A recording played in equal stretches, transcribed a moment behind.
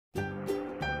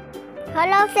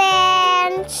Hello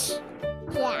friends,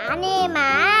 the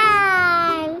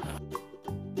animal.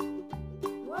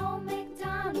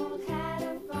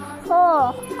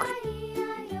 Fox.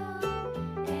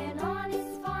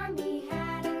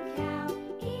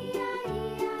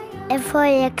 F for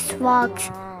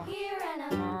Xbox.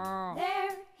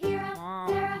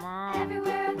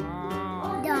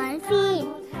 Dolphin.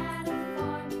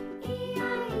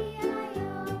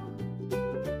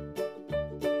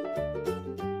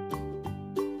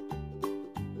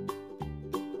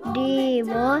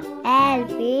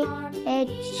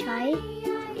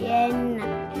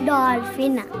 D-O-L-P-H-I-N.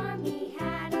 Dolphin.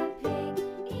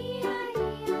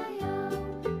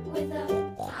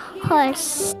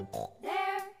 Horse.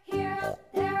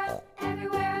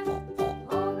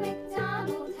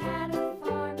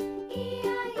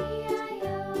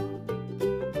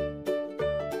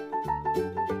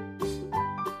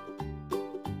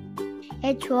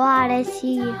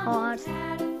 H-O-R-S-E. Horse.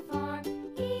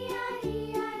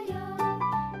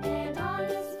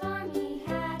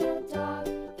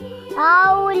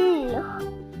 Owl.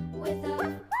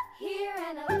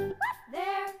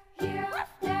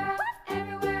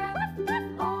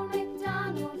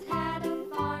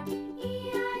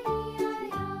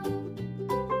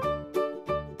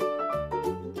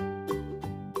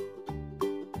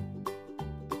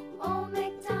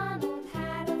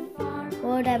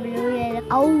 O-W-L.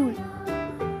 Owl.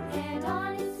 And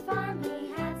on his farm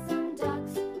he had some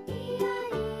ducks.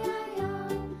 E-I-E-I-O.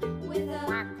 With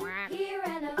a here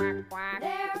and a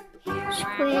there, here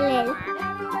Squirrel.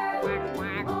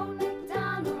 everywhere. Old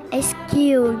MacDonald.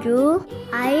 S-Q-U-I-R-E-L.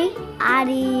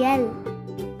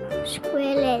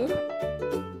 Squirrel.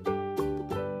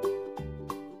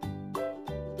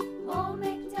 Old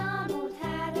MacDonald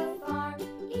had a farm.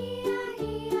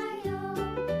 E-I-E-I-O.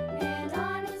 And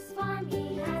on his farm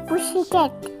he had some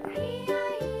Pussycat.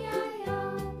 E-I-E-I-O.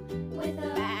 With a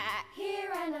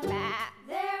here and a there,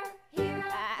 here,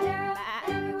 there,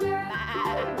 everywhere.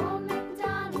 Old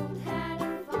MacDonald had a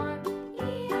farm.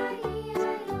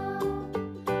 E-I-E-I-O.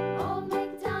 Old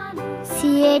MacDonald.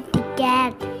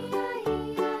 C-A-T-cat.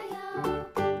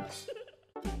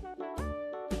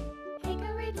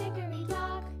 Hickory dickory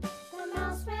dock, the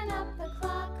mouse ran up the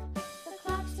clock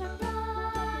struck one.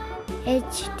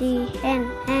 H-T-N.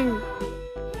 Hen.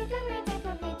 Hickory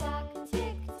dickory dock,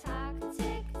 tick tock,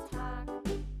 tick tock.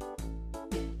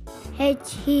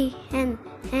 H-E-N.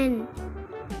 Hen.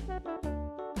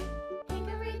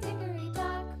 Hickory dickory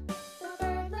dock, the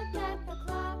bird looked at the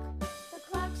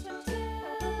clock struck two.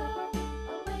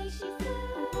 Away she flew.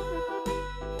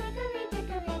 Hickory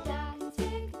dickory dock,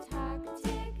 tick tock,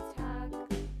 tick tock.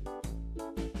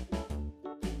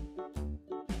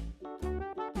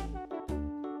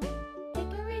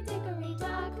 Hickory dickory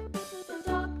dock, the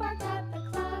dog barked at the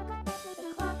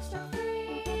clock struck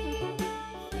three.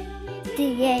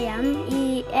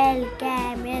 C-A-M-E-L.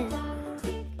 Camel.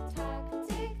 Tick tock,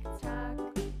 tick tock.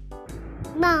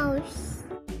 Mouse.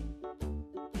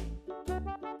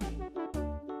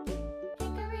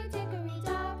 Hickory dickory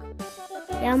dock, the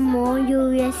bear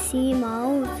M-O-U-S-E.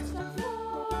 Mouse. struck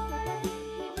four. He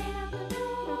ran out the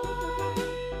door.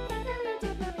 Hickory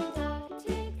dickory dock,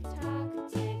 tick tock,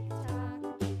 tick tock.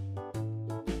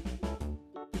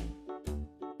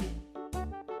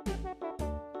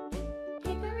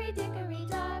 Hickory dickory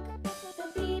dock, the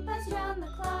bee buzzed round the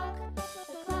clock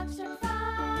struck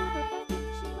five.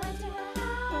 She went to her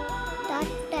house.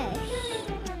 Tortoise.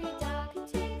 Hickory dock,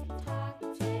 tick tock,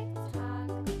 tick tock.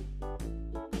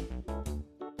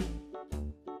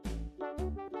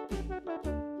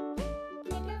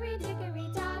 Hickory dickory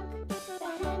dock, the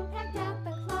hen pecked at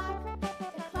the clock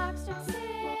struck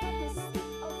six.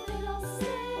 Oh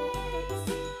fiddlesticks.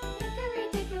 Hickory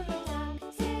dickory dock,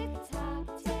 tick tock,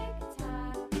 tick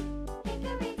tock.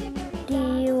 Hickory dickory dock,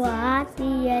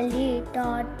 T-O-R-T-L-E.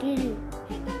 Turtle.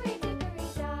 hickory dickory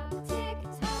dock, tick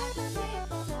tock, tick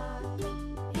tock.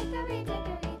 Hickory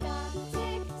dickory dock,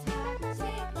 tick tock,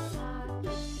 tick tock.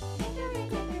 Hickory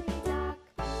dickory dock.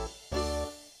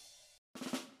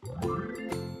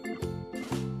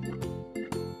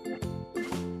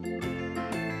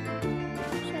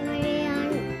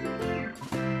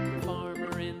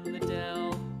 Farmer in the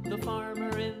dell, the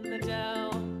farmer in the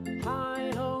dell.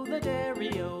 Hi ho the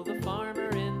dairy-o, the farmer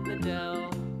in the dell.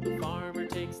 The farmer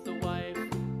takes the wife,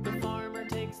 the farmer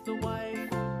takes the wife.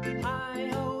 Hi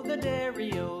ho the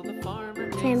dairy-o, the farmer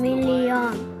takes the wife.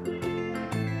 Chameleon.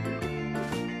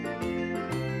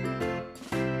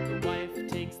 The wife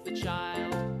takes the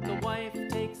child, the wife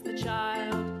takes the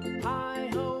child. Hi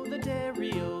ho the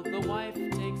dairy-o, the wife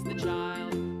takes the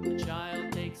child. The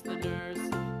child takes the nurse,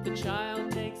 the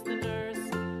child takes the nurse.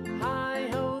 Hi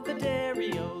ho the dairy.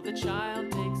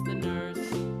 child takes the nurse.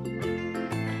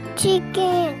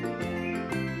 Chicken.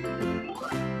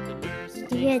 The nurse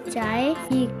takes the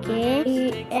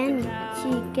CHICKEN.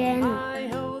 Chicken.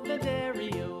 Hi-ho, the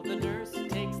dairy-o, the nurse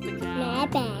takes the cow.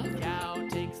 Rabbit. The cow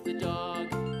takes the dog.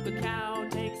 The cow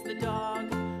takes the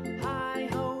dog.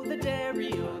 Hi-ho, the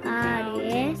dairy-o, the cow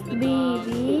takes the dog.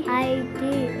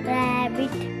 RABBIT.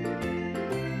 Rabbit.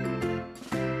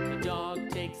 The dog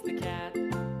takes the cat.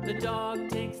 The dog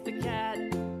takes the cat.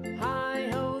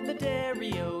 Hi-ho, the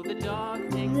dairy-o, the dog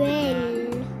takes the cat.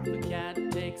 Well. The cat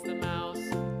takes the mouse.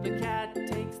 The cat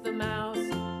takes the mouse.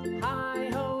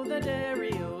 Hi-ho, the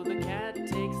dairy-o, the cat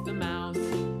takes the mouse.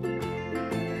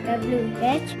 WHALE.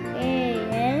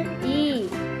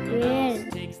 The mouse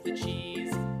takes the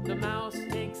cheese. The mouse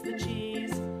takes the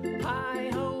cheese.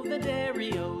 Hi-ho, the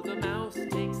dairy-o, the mouse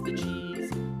takes the cheese.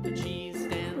 The cheese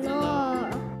stands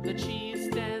alone. The cheese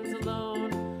stands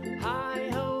alone.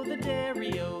 Hi-ho, the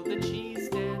dairy-o, the cheese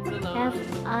stands alone.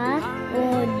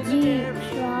 FROG. The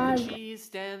Frog. cheese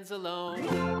stands alone.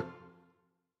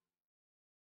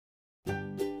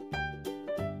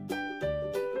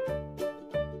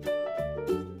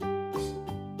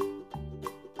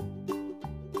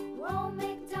 Old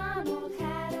MacDonald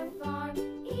had a farm,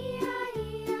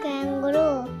 E-I-E-I-O.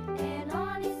 Kangaroo. And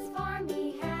on his farm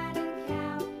he had a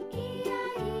cow,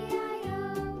 E-I-E-I-O.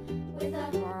 With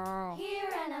a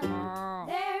here and a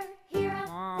there, here a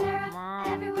there,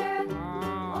 everywhere.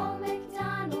 Old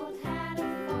MacDonald had a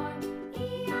farm,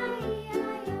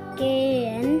 E-I-E-I-O.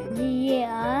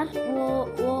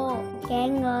 KNGAROO.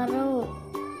 Kangaroo.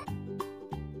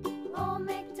 Old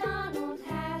MacDonald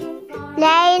had a farm,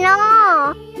 Rhino.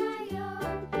 E-I-O.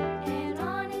 And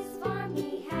on his farm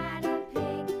he had a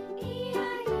pig,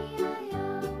 E-I-E-I-O.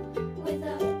 With a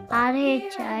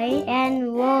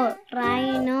RHINO.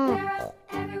 Rhino.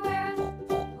 everywhere.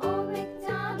 Old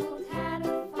MacDonald had a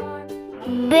farm.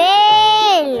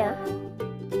 Bell.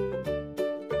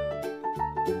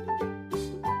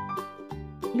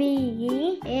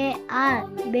 BEAR.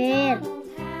 Bear. MacDonald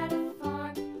had a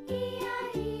farm,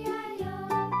 E-I-E-I-O.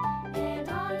 And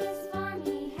on his farm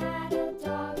he had a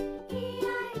dog,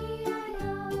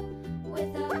 E-I-E-I-O.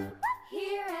 With a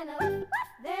here and a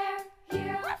there,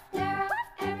 here, there,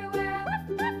 everywhere.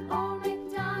 Old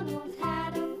MacDonald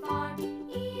had a farm,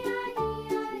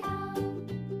 E-I-E-I-O.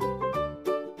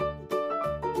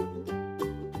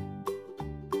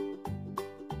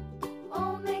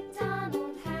 Old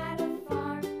MacDonald had a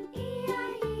farm,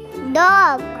 E-I-E-I-O.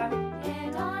 Dog.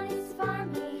 And on his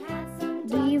farm he had some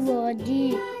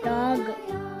DOG. Dog.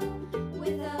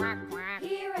 with a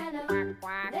here and a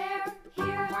there,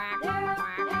 here, there,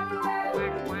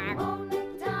 everywhere. Old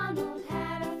MacDonald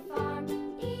had a farm,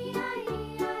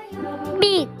 E-I-E-I-O.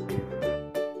 Pig.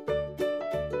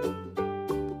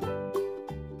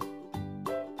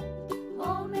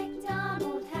 Old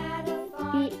MacDonald had a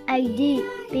farm, PIG.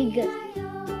 Pig. E-I-E-I-O.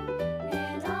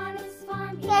 And on his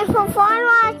farm he Thanks for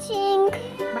watching.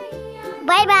 E-I-E-I-O.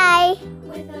 Bye bye.